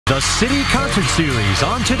The City Concert Series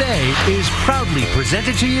on Today is proudly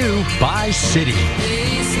presented to you by City.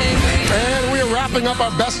 And we are wrapping up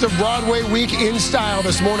our Best of Broadway week in style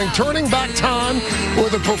this morning, turning back time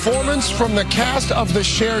with a performance from the cast of the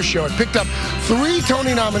Cher show. It picked up 3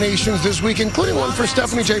 Tony nominations this week, including one for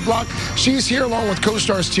Stephanie J. Block. She's here along with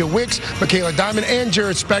co-stars Teal Wicks, Michaela Diamond, and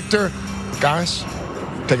Jared Spector. Guys,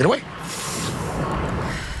 take it away.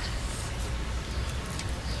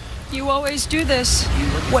 You always do this.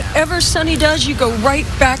 Whatever Sonny does, you go right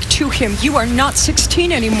back to him. You are not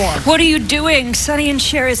 16 anymore. What are you doing? Sonny and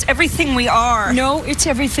Cher is everything we are. No, it's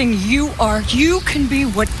everything you are. You can be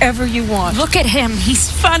whatever you want. Look at him. He's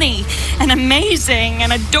funny and amazing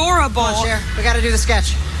and adorable. Come on, Cher. We got to do the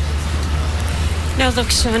sketch. Now look,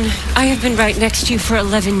 son, I have been right next to you for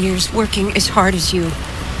 11 years, working as hard as you.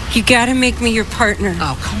 You gotta make me your partner.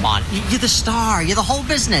 Oh, come on. You're the star. You're the whole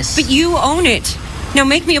business. But you own it. Now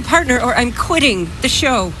make me a partner or I'm quitting the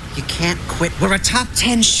show. You can't quit. We're a top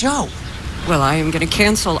 10 show. Well, I am going to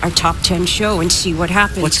cancel our top 10 show and see what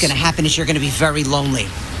happens. What's going to happen is you're going to be very lonely.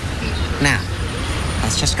 Now,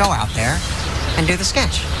 let's just go out there and do the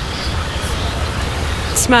sketch.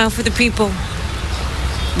 Smile for the people.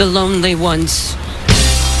 The lonely ones.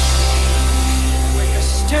 When you're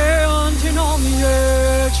standing on the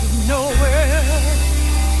edge of nowhere,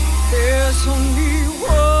 there's only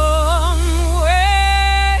one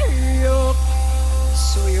way up.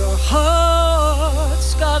 So your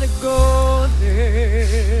heart's gotta go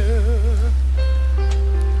there.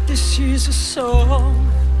 This is a song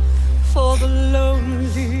for the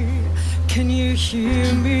lonely. Can you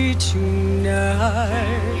hear me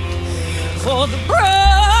tonight? For the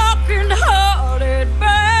broken-hearted,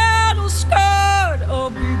 battle-scarred, I'll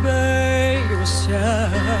be by your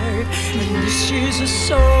side. And this is a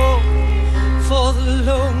song for the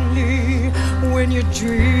lonely when your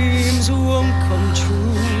dreams won't come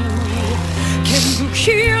true. Can you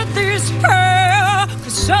hear this prayer?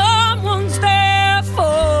 'Cause someone's there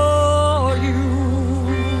for you.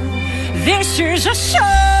 This is a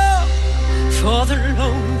song for the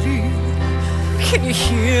lonely. Can you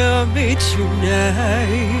hear me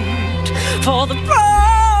tonight? For the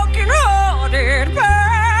broken-hearted,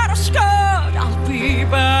 battle-scarred, I'll be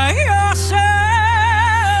by your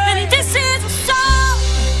side. And this is a song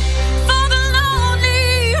for the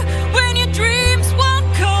lonely when your dreams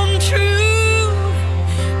won't come true.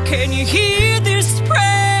 Can you hear this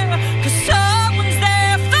prayer? 'Cause someone's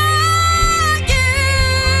there for you.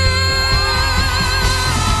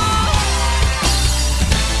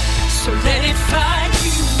 So let it find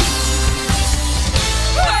you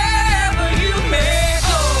wherever you may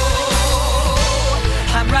go.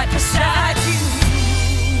 I'm right beside you.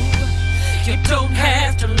 You don't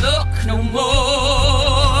have to look no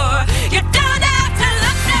more. You don't have to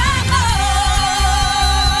look no more.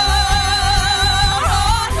 Oh,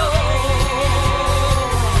 no.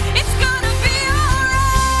 It's gonna be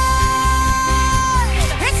alright.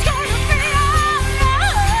 It's gonna be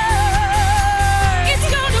alright. It's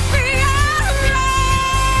gonna be alright.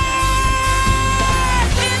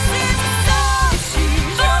 This is a song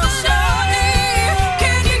for the lonely.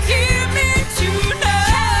 Can you hear me tonight?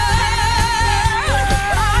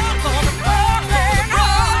 For the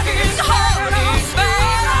broken-hearted,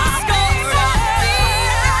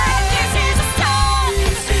 this is a song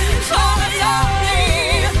for the lonely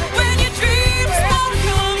when your dreams won't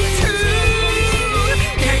come true.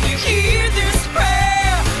 Can you hear this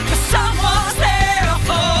prayer? 'Cause someone's there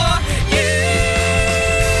for you.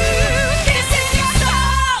 This is your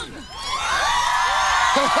song.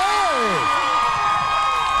 Hey!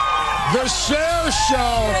 The Cher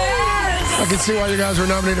Show. I can see why you guys were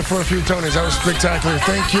nominated for a few Tonys. That was spectacular.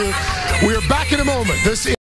 Thank you. We are back in a moment. This is